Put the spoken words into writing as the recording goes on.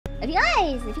If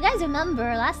you guys remember,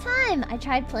 last time I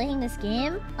tried playing this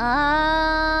game,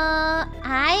 I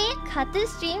cut the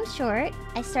stream short.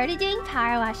 I started doing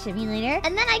Power Wash Simulator,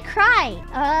 and then I cried.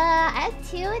 I have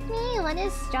two with me. One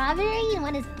is strawberry and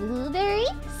one is blueberry.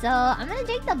 So I'm gonna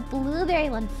drink the blueberry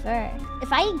one first.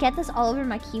 If I get this all over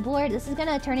my keyboard, this is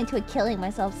gonna turn into a killing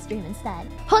myself stream instead.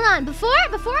 Hold on, before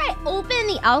I open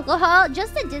the alcohol,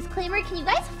 just a disclaimer. Can you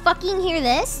guys fucking hear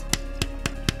this?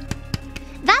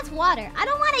 That's water. I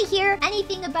don't want to hear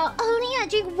anything about, oh yeah,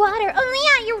 drink water.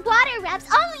 Oh yeah, your water reps.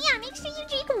 Oh yeah, make sure you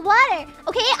drink water.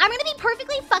 Okay, I'm gonna be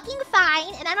perfectly fucking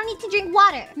fine, and I don't need to drink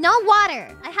water. No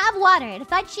water. I have water, and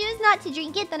if I choose not to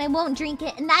drink it, then I won't drink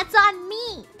it, and that's on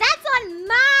me. That's on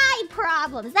my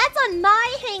problems. That's on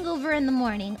my hangover in the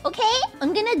morning, okay?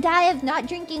 I'm gonna die of not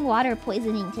drinking water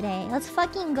poisoning today. Let's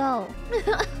fucking go.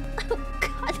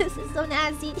 God, this is so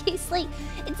nasty. It tastes like...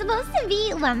 It's supposed to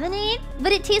be lemonade,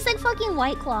 but it tastes like fucking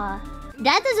White Claw.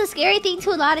 Death is a scary thing to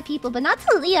a lot of people, but not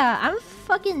to Leah. I'm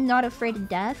fucking not afraid of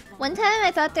death. One time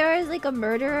I thought there was like a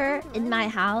murderer in my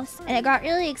house, and I got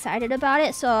really excited about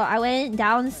it, so I went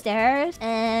downstairs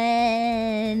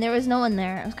and there was no one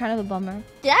there. It was kind of a bummer.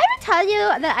 Did I ever tell you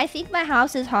that I think my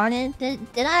house is haunted? Did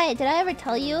I ever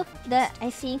tell you that I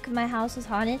think my house is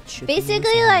haunted?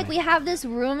 Basically, like, we have this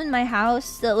room in my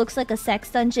house that looks like a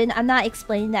sex dungeon. I'm not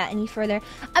explaining that any further.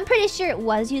 I'm pretty sure it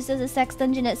was used as a sex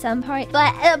dungeon at some point,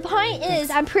 but the point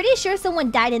is, I'm pretty sure someone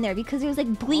died in there because there was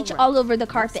like bleach all over the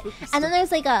carpet, and then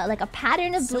there's like a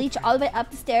pattern of bleach all the way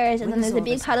up the stairs, and then there's a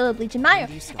big puddle of bleach in my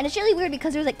room. And it's really weird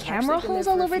because there's like camera holes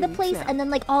all over the place, and then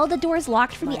like all the doors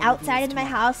locked from the outside of my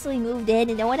house, so we moved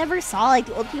in, and no one ever saw like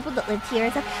the old people that lived here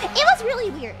and stuff. It was really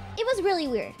weird. It was really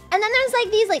weird. And then there's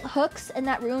like these like hooks in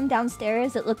that room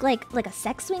downstairs that look like a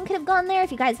sex swing could have gone there.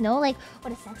 If you guys know like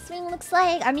what a sex swing looks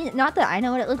like. I mean, not that I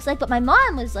know what it looks like, but my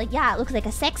mom was like, yeah, it looks like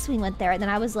a sex swing went there. And then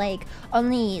I was like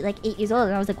only like 8 years old,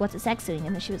 and I was like, what's a sex swing?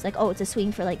 And then she was like, oh, it's a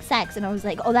swing for like sex. And I was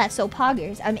like, oh, that's so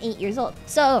poggers. I'm 8 years old.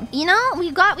 So, you know,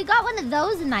 we got one of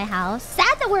those in my house.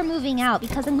 Sad that we're moving out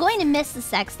because I'm going to miss the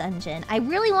sex dungeon. I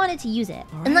really wanted to use it.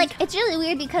 And like, it's really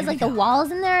weird because like the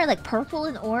walls in there are like purple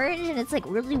and orange, and it's like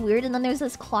really weird. And then there's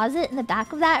this closet in the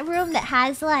back of that room that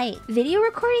has like video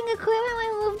recording equipment when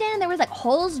we moved in. And there was like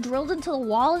holes drilled into the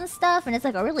wall and stuff. And it's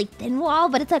like a really thin wall,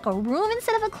 but it's like a room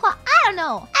instead of a closet. I don't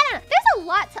know. There's a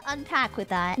lot to unpack with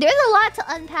that. There's a lot to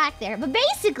unpack there. But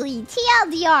basically,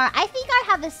 TLDR, I think I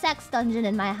have a sex dungeon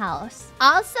in my house.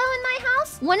 Also in my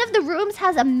house, one of the rooms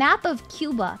has a map of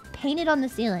Cuba painted on the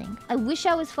ceiling. I wish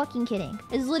I was fucking kidding.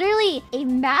 It's literally a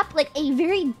map, like a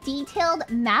very detailed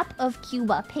map of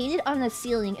Cuba painted on the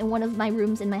ceiling in one of my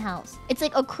rooms in my house. It's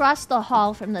like across the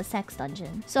hall from the sex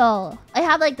dungeon. So I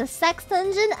have like the sex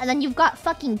dungeon, and then you've got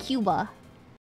fucking Cuba.